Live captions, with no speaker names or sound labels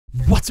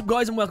What's up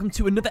guys and welcome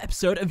to another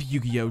episode of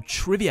Yu-Gi-Oh!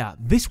 Trivia.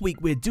 This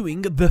week we're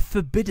doing the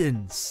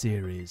Forbidden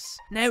series.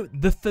 Now,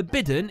 the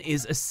Forbidden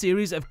is a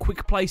series of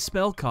quick play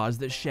spell cards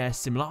that share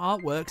similar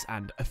artworks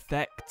and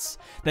effects.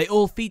 They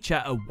all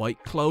feature a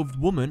white-clothed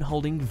woman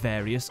holding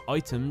various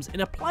items in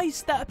a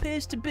place that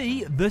appears to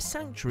be the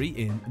Sanctuary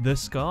in the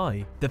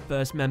sky. The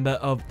first member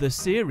of the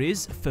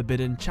series,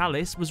 Forbidden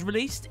Chalice, was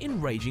released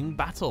in Raging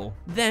Battle.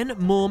 Then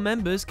more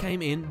members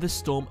came in the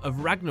Storm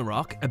of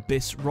Ragnarok,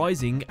 Abyss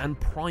Rising and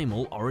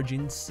Primal Origin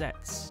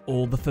sets.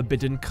 All the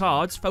Forbidden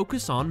cards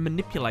focus on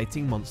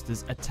manipulating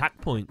monsters' attack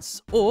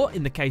points, or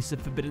in the case of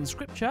Forbidden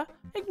Scripture,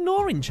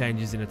 ignoring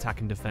changes in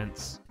attack and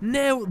defense.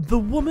 Now, the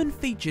woman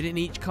featured in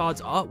each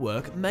card's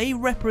artwork may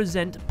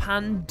represent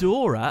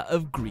Pandora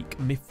of Greek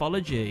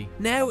mythology.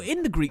 Now,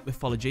 in the Greek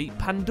mythology,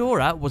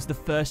 Pandora was the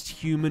first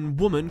human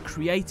woman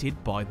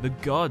created by the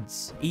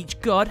gods. Each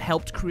god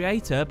helped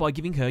create her by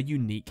giving her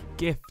unique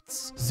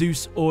gifts.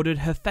 Zeus ordered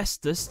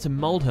Hephaestus to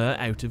mold her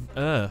out of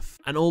earth,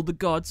 and all the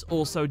gods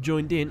also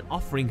joined in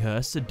offering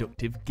her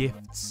seductive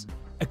gifts.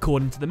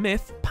 According to the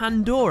myth,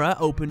 Pandora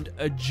opened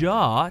a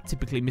jar,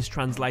 typically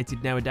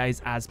mistranslated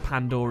nowadays as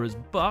Pandora's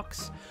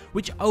box,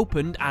 which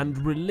opened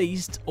and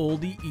released all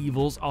the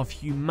evils of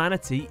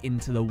humanity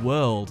into the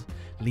world,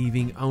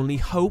 leaving only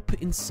hope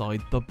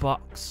inside the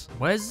box.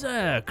 Where's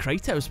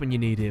Kratos when you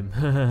need him?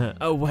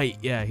 Oh wait,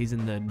 yeah, he's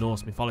in the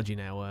Norse mythology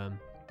now.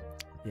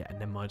 Yeah,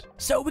 never mind.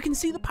 So we can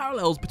see the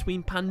parallels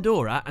between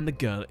Pandora and the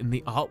girl in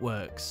the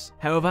artworks.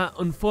 However,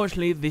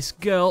 unfortunately, this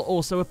girl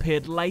also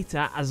appeared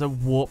later as a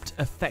warped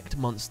effect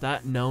monster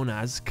known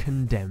as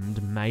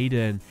Condemned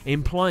Maiden,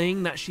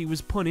 implying that she was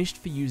punished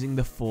for using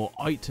the 4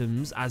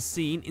 items as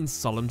seen in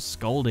Solemn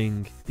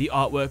Scolding. The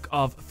artwork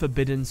of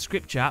Forbidden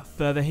Scripture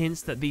further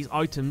hints that these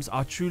items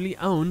are truly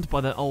owned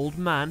by the old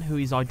man who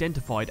is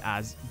identified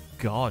as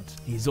God.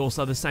 He is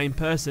also the same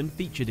person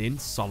featured in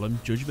Solemn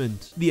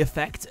Judgment. The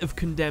effect of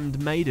Condemned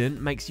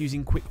Maiden makes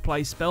using quick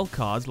play spell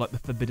cards like the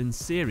Forbidden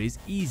series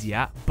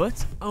easier,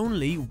 but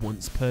only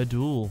once per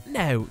duel.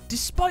 Now,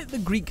 despite the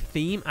Greek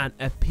theme and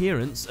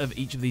appearance of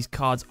each of these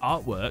cards'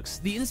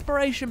 artworks, the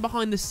inspiration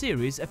behind the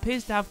series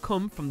appears to have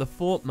come from the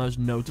 4 most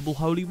notable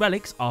holy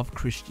relics of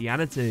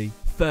Christianity.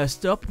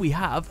 First up, we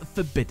have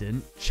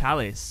Forbidden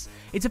Chalice.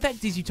 Its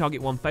effect is you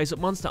target one face-up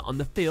monster on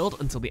the field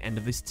until the end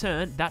of this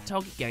turn. That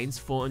target gains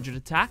 400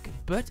 attack,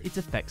 but its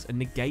effects are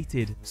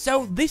negated.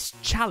 So this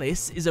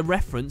chalice is a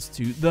reference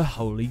to the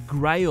Holy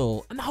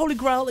Grail. And the Holy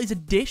Grail is a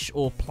dish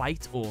or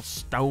plate or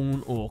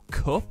stone or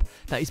cup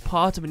that is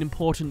part of an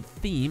important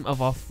theme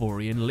of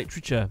Arthurian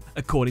literature.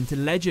 According to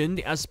legend,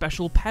 it has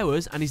special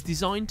powers and is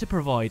designed to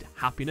provide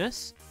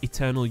happiness,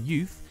 eternal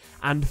youth,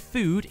 and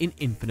food in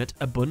infinite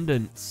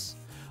abundance.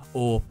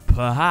 Or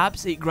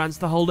perhaps it grants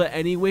the holder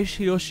any wish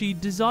he or she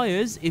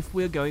desires if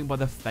we're going by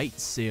the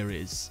Fates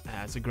series.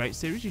 It's a great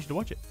series, you should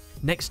watch it.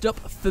 Next up,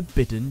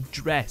 Forbidden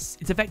Dress.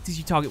 Its effect is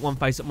you target one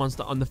face-up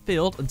monster on the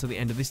field until the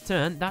end of this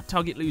turn. That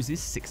target loses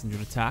 600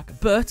 attack,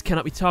 but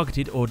cannot be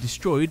targeted or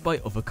destroyed by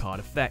other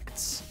card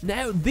effects.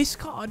 Now, this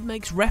card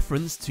makes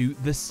reference to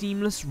the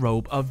seamless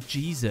robe of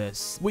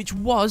Jesus, which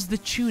was the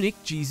tunic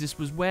Jesus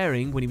was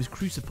wearing when he was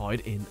crucified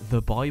in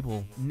the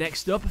Bible.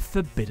 Next up,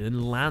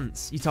 Forbidden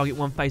Lance. You target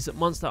one face-up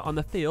monster on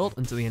the field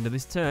until the end of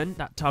this turn.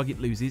 That target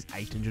loses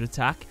 800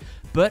 attack,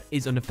 but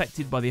is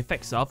unaffected by the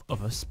effects of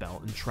other spell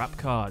and trap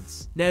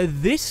cards. Now,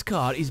 this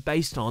card is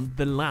based on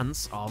the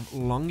Lance of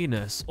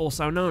Longinus,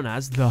 also known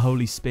as the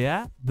Holy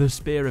Spear, the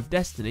Spear of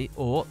Destiny,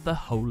 or the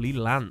Holy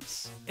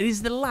Lance. It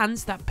is the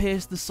lance that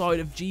pierced the side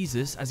of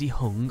Jesus as he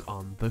hung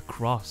on the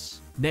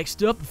cross.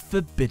 Next up,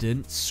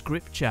 Forbidden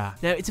Scripture.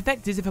 Now, its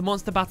effect is if a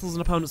monster battles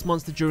an opponent's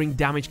monster during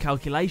damage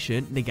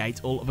calculation,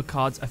 negate all other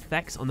cards'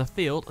 effects on the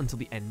field until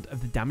the end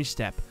of the damage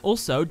step.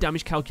 Also,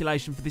 damage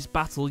calculation for this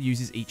battle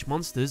uses each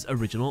monster's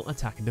original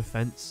attack and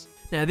defense.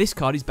 Now, this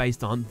card is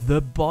based on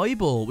the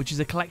Bible, which is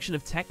a collection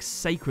of texts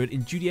sacred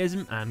in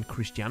Judaism and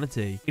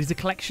Christianity. It is a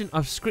collection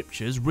of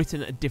scriptures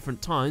written at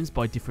different times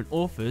by different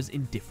authors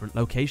in different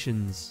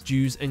locations.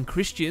 Jews and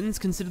Christians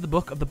consider the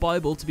book of the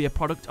Bible to be a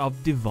product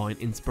of divine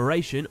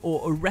inspiration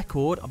or a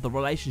record of the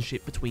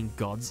relationship between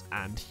gods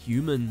and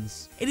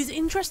humans. It is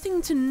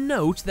interesting to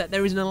note that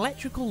there is an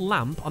electrical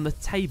lamp on the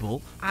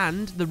table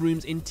and the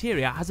room's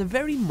interior has a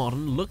very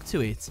modern look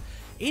to it,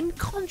 in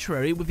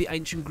contrary with the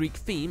ancient Greek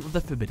theme of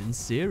the Forbidden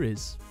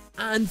series.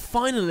 And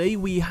finally,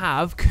 we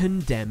have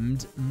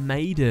Condemned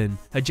Maiden.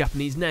 Her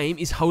Japanese name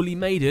is Holy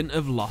Maiden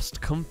of Lost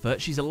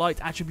Comfort. She's a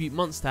light attribute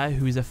monster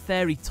who is a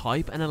fairy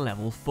type and a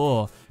level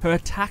 4. Her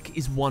attack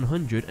is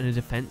 100 and her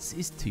defense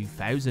is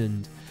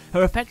 2000.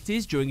 Her effect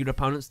is, during your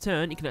opponent's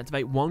turn, you can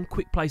activate one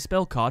quick play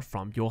spell card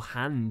from your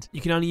hand. You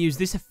can only use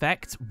this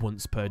effect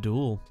once per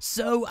duel.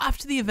 So,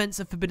 after the events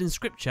of Forbidden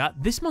Scripture,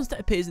 this monster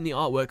appears in the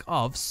artwork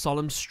of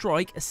Solemn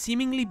Strike,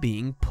 seemingly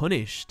being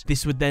punished.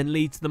 This would then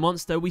lead to the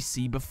monster we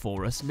see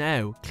before us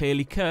now,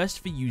 clearly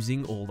cursed for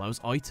using all those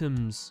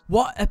items.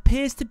 What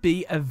appears to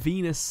be a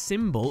Venus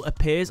symbol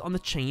appears on the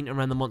chain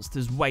around the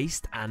monster's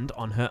waist and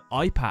on her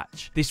eye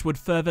patch. This would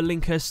further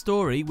link her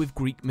story with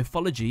Greek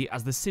mythology,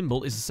 as the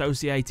symbol is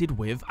associated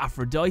with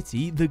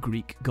Aphrodite, the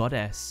Greek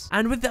goddess.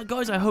 And with that,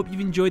 guys, I hope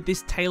you've enjoyed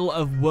this tale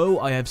of woe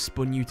I have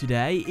spun you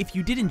today. If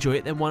you did enjoy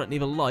it, then why not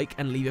leave a like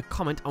and leave a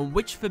comment on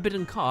which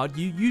forbidden card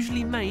you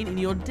usually main in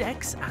your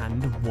decks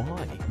and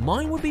why.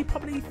 Mine would be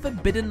probably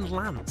Forbidden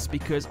Lance,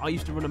 because I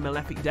used to run a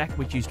Malefic deck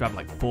which used to have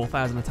like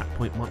 4,000 attack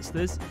point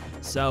monsters,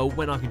 so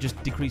when I could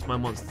just decrease my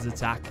monster's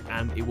attack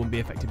and it wouldn't be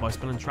affected by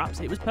spell and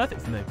traps, it was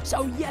perfect for me.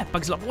 So yeah,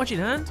 thanks a lot for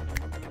watching, and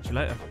catch you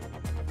later.